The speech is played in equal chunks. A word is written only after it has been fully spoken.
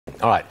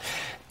All right.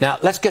 Now,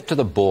 let's get to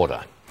the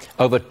border.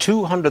 Over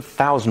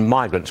 200,000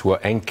 migrants were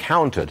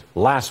encountered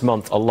last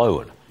month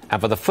alone. And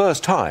for the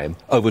first time,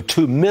 over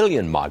 2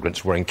 million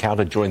migrants were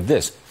encountered during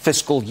this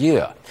fiscal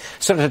year.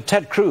 Senator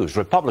Ted Cruz,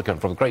 Republican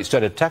from the great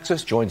state of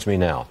Texas, joins me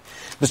now.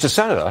 Mr.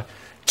 Senator,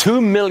 2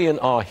 million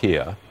are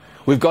here.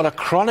 We've got a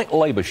chronic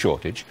labor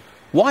shortage.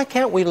 Why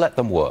can't we let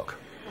them work?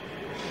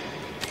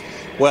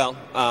 Well,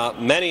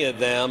 many of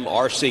them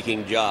are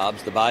seeking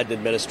jobs. The Biden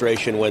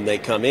administration, when they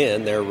come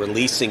in, they're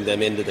releasing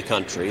them into the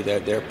country.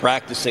 They're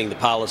practicing the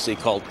policy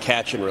called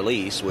catch and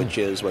release, which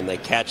is when they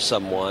catch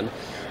someone,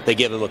 they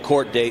give them a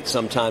court date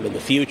sometime in the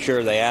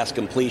future. They ask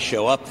them, please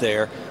show up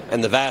there.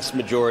 And the vast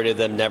majority of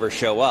them never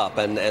show up.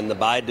 And the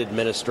Biden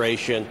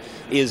administration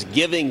is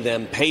giving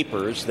them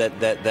papers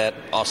that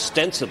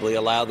ostensibly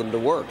allow them to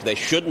work. They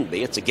shouldn't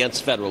be. It's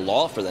against federal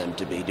law for them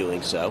to be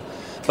doing so.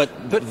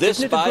 But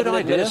this Biden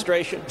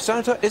administration...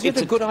 Senator, isn't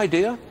it a good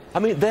idea? I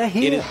mean, they're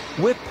here.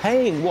 We're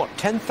paying, what,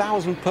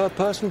 $10,000 per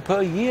person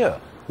per year.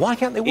 Why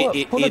can't they work?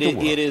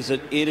 It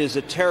is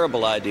a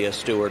terrible idea,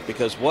 Stuart,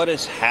 because what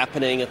is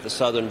happening at the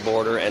southern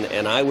border,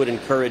 and I would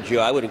encourage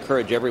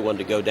everyone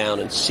to go down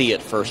and see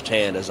it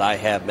firsthand, as I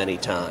have many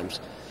times.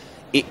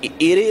 It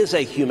is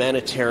a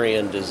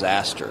humanitarian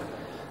disaster.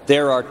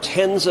 There are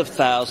tens of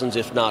thousands,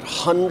 if not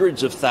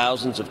hundreds of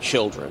thousands of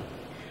children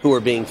who are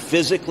being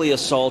physically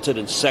assaulted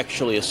and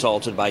sexually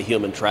assaulted by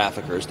human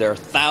traffickers. There are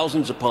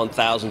thousands upon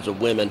thousands of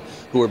women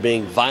who are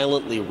being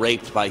violently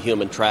raped by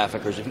human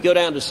traffickers. If you go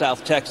down to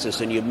South Texas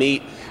and you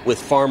meet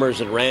with farmers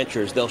and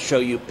ranchers, they'll show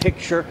you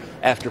picture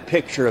after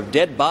picture of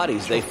dead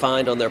bodies they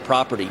find on their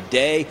property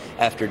day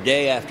after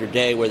day after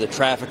day where the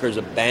traffickers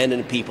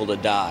abandon people to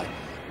die.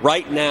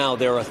 Right now,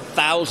 there are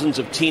thousands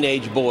of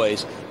teenage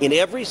boys in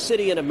every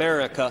city in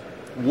America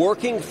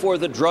working for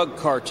the drug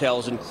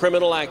cartels and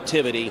criminal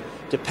activity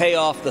to pay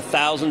off the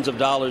thousands of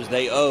dollars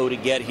they owe to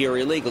get here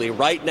illegally.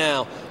 Right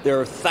now,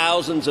 there are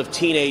thousands of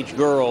teenage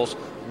girls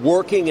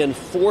working in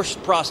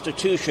forced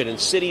prostitution in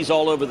cities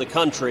all over the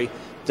country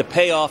to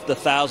pay off the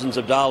thousands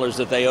of dollars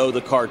that they owe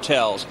the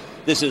cartels.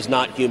 This is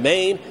not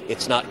humane.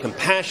 It's not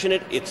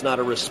compassionate. It's not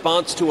a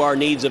response to our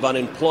needs of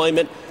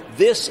unemployment.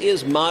 This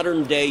is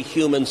modern-day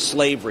human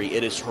slavery.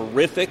 It is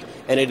horrific,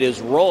 and it is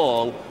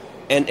wrong.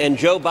 And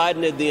Joe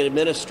Biden and the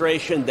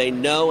administration, they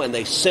know and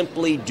they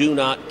simply do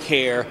not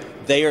care.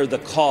 They are the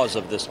cause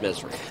of this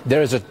misery.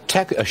 There is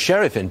a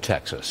sheriff in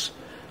Texas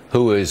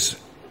who is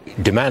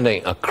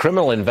demanding a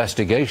criminal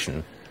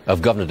investigation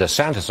of Governor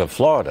DeSantis of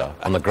Florida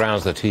on the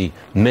grounds that he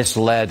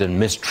misled and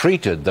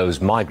mistreated those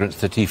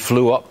migrants that he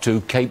flew up to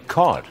Cape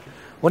Cod.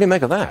 What do you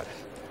make of that?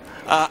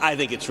 I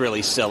think it's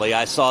really silly.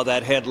 I saw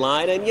that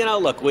headline. And,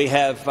 look, we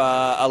have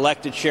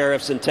elected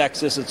sheriffs in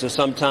Texas, and so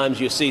sometimes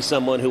you see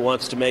someone who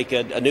wants to make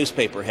a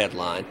newspaper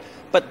headline.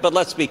 But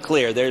let's be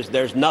clear.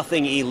 There's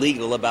nothing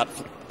illegal about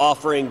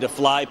offering to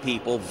fly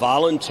people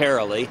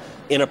voluntarily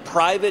in a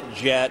private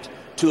jet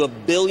to a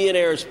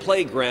billionaire's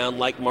playground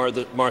like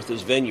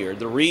Martha's Vineyard.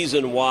 The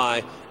reason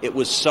why it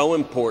was so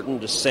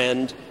important to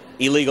send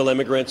illegal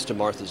immigrants to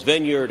Martha's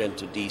Vineyard and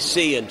to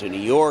D.C. and to New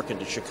York and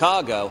to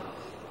Chicago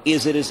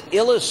is it has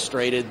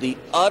illustrated the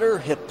utter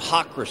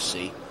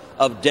hypocrisy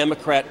of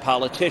Democrat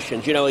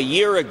politicians. A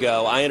year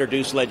ago, I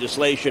introduced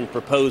legislation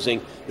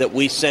proposing that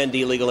we send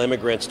illegal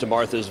immigrants to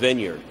Martha's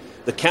Vineyard.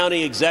 The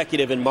county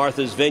executive in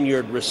Martha's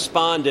Vineyard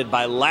responded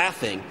by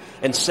laughing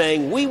and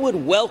saying, we would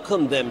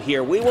welcome them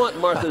here. We want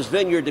Martha's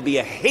Vineyard to be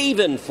a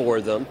haven for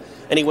them.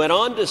 And he went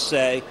on to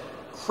say,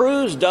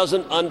 Cruz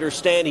doesn't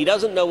understand. He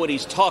doesn't know what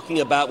he's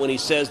talking about when he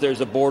says there's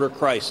a border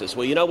crisis.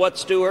 Well, you know what,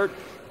 Stuart?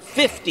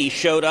 50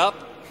 showed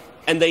up.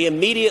 And they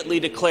immediately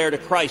declared a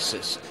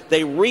crisis.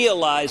 They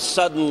realized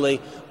suddenly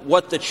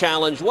what the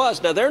challenge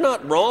was. Now, they're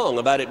not wrong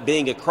about it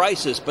being a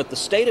crisis, but the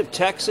state of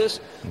Texas,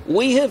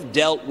 we have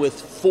dealt with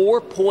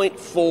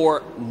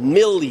 4.4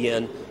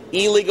 million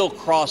illegal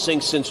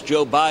crossings since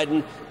Joe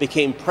Biden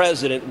became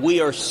president. We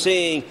are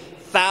seeing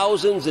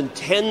thousands and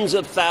tens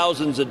of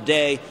thousands a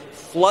day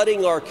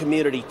flooding our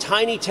community.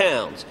 Tiny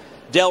towns.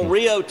 Del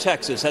Rio,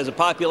 Texas, has a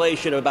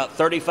population of about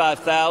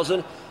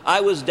 35,000.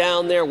 I was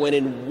down there when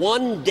in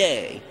one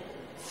day,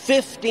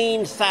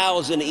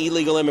 15,000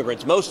 illegal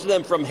immigrants, most of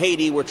them from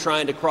Haiti, were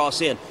trying to cross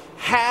in.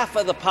 Half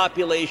of the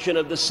population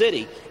of the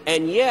city.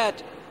 And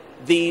yet,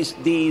 these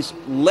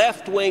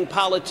left-wing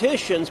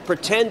politicians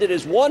pretend it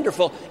is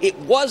wonderful. It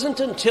wasn't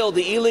until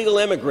the illegal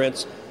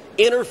immigrants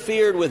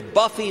interfered with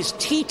Buffy's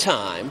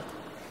Teatime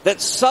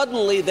that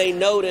suddenly they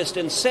noticed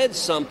and said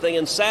something.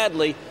 And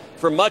sadly,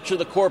 for much of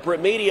the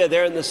corporate media,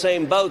 they're in the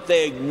same boat.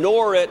 They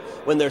ignore it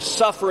when there's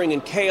suffering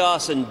and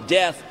chaos and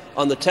death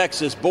on the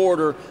Texas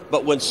border,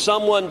 but when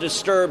someone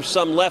disturbs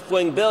some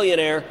left-wing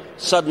billionaire,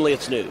 suddenly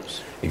it's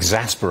news.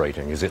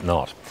 Exasperating, is it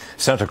not?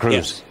 Senator Cruz,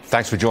 yes.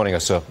 Thanks for joining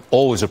us, sir.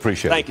 Always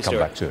appreciate it. Thank you, Come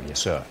Stuart. back soon. Yes,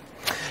 sir.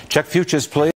 Check futures, please.